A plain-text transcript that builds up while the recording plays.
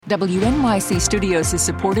WNYC Studios is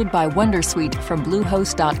supported by Wondersuite from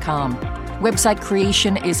Bluehost.com. Website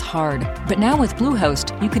creation is hard, but now with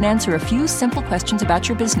Bluehost, you can answer a few simple questions about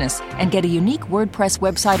your business and get a unique WordPress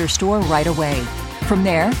website or store right away. From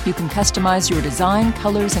there, you can customize your design,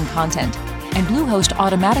 colors, and content. And Bluehost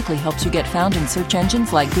automatically helps you get found in search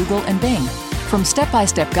engines like Google and Bing. From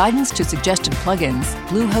step-by-step guidance to suggested plugins,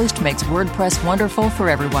 Bluehost makes WordPress wonderful for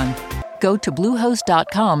everyone. Go to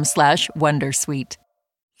bluehost.com/wondersuite.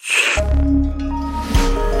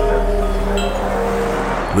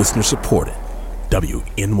 Listener supported.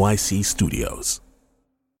 WNYC Studios.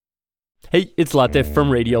 Hey, it's Latif from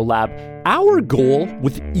Radiolab. Our goal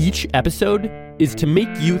with each episode is to make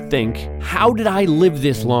you think, how did I live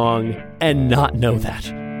this long and not know that?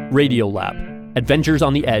 Radiolab, adventures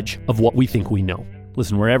on the edge of what we think we know.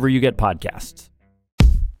 Listen wherever you get podcasts.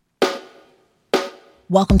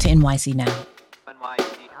 Welcome to NYC Now,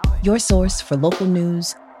 your source for local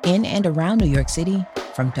news in and around New York City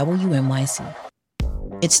from WNYC.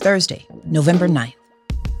 It's Thursday, November 9th.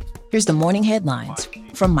 Here's the morning headlines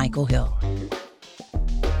from Michael Hill.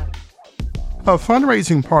 A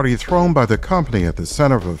fundraising party thrown by the company at the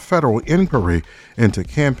center of a federal inquiry into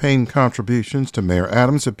campaign contributions to Mayor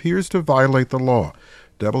Adams appears to violate the law.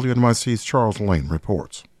 WNYC's Charles Lane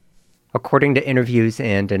reports. According to interviews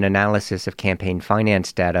and an analysis of campaign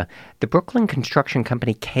finance data, the Brooklyn construction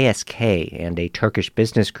company KSK and a Turkish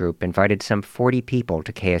business group invited some 40 people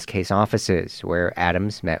to KSK's offices, where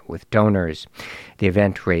Adams met with donors. The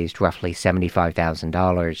event raised roughly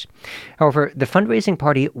 $75,000. However, the fundraising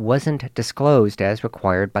party wasn't disclosed as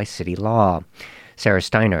required by city law. Sarah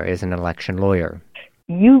Steiner is an election lawyer.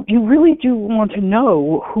 You really do want to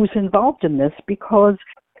know who's involved in this, because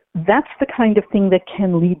that's the kind of thing that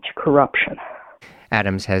can lead to corruption.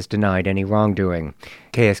 Adams has denied any wrongdoing.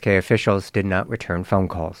 KSK officials did not return phone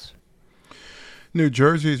calls. New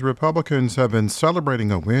Jersey's Republicans have been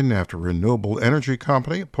celebrating a win after a renewable energy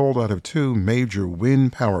company pulled out of two major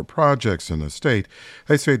wind power projects in the state.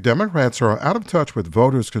 They say Democrats are out of touch with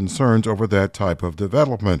voters' concerns over that type of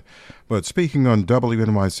development. But speaking on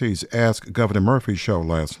WNYC's Ask Governor Murphy show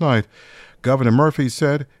last night, Governor Murphy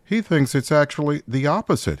said he thinks it's actually the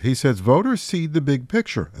opposite. He says voters see the big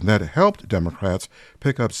picture, and that helped Democrats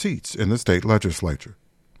pick up seats in the state legislature.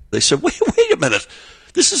 They said, wait a minute.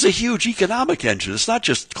 This is a huge economic engine. It's not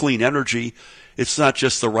just clean energy. It's not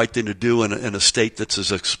just the right thing to do in a state that's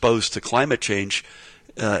as exposed to climate change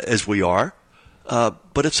as we are,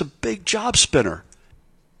 but it's a big job spinner.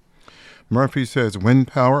 Murphy says wind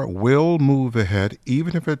power will move ahead,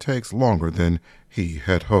 even if it takes longer than he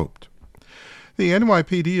had hoped. The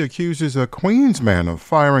NYPD accuses a Queens man of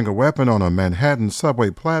firing a weapon on a Manhattan subway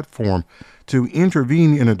platform to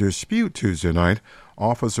intervene in a dispute Tuesday night.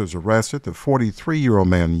 Officers arrested the 43-year-old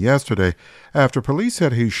man yesterday after police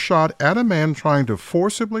said he shot at a man trying to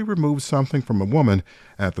forcibly remove something from a woman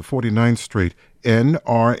at the 49th Street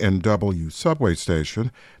NR&W subway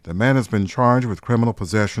station. The man has been charged with criminal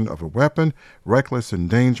possession of a weapon, reckless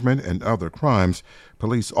endangerment, and other crimes.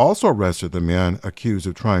 Police also arrested the man accused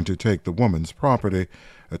of trying to take the woman's property.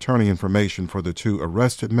 Attorney information for the two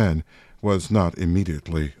arrested men was not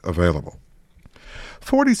immediately available.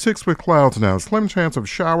 46 with clouds now. Slim chance of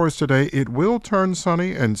showers today. It will turn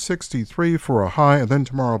sunny and 63 for a high, and then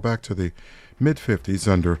tomorrow back to the mid-50s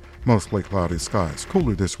under mostly cloudy skies.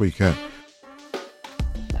 Cooler this weekend.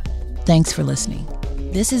 Thanks for listening.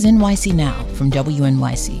 This is NYC Now from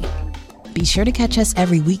WNYC. Be sure to catch us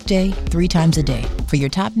every weekday, 3 times a day, for your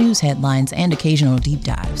top news headlines and occasional deep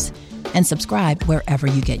dives. And subscribe wherever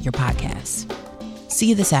you get your podcasts. See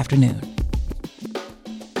you this afternoon.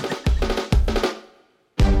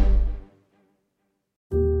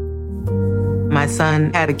 My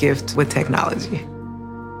son had a gift with technology.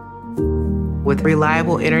 With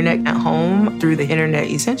reliable internet at home through the Internet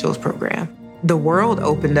Essentials program, the world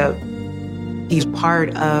opened up. He's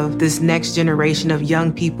part of this next generation of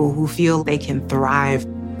young people who feel they can thrive.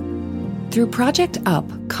 Through Project UP,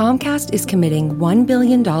 Comcast is committing $1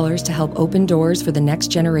 billion to help open doors for the next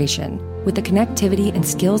generation with the connectivity and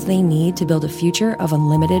skills they need to build a future of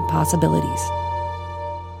unlimited possibilities.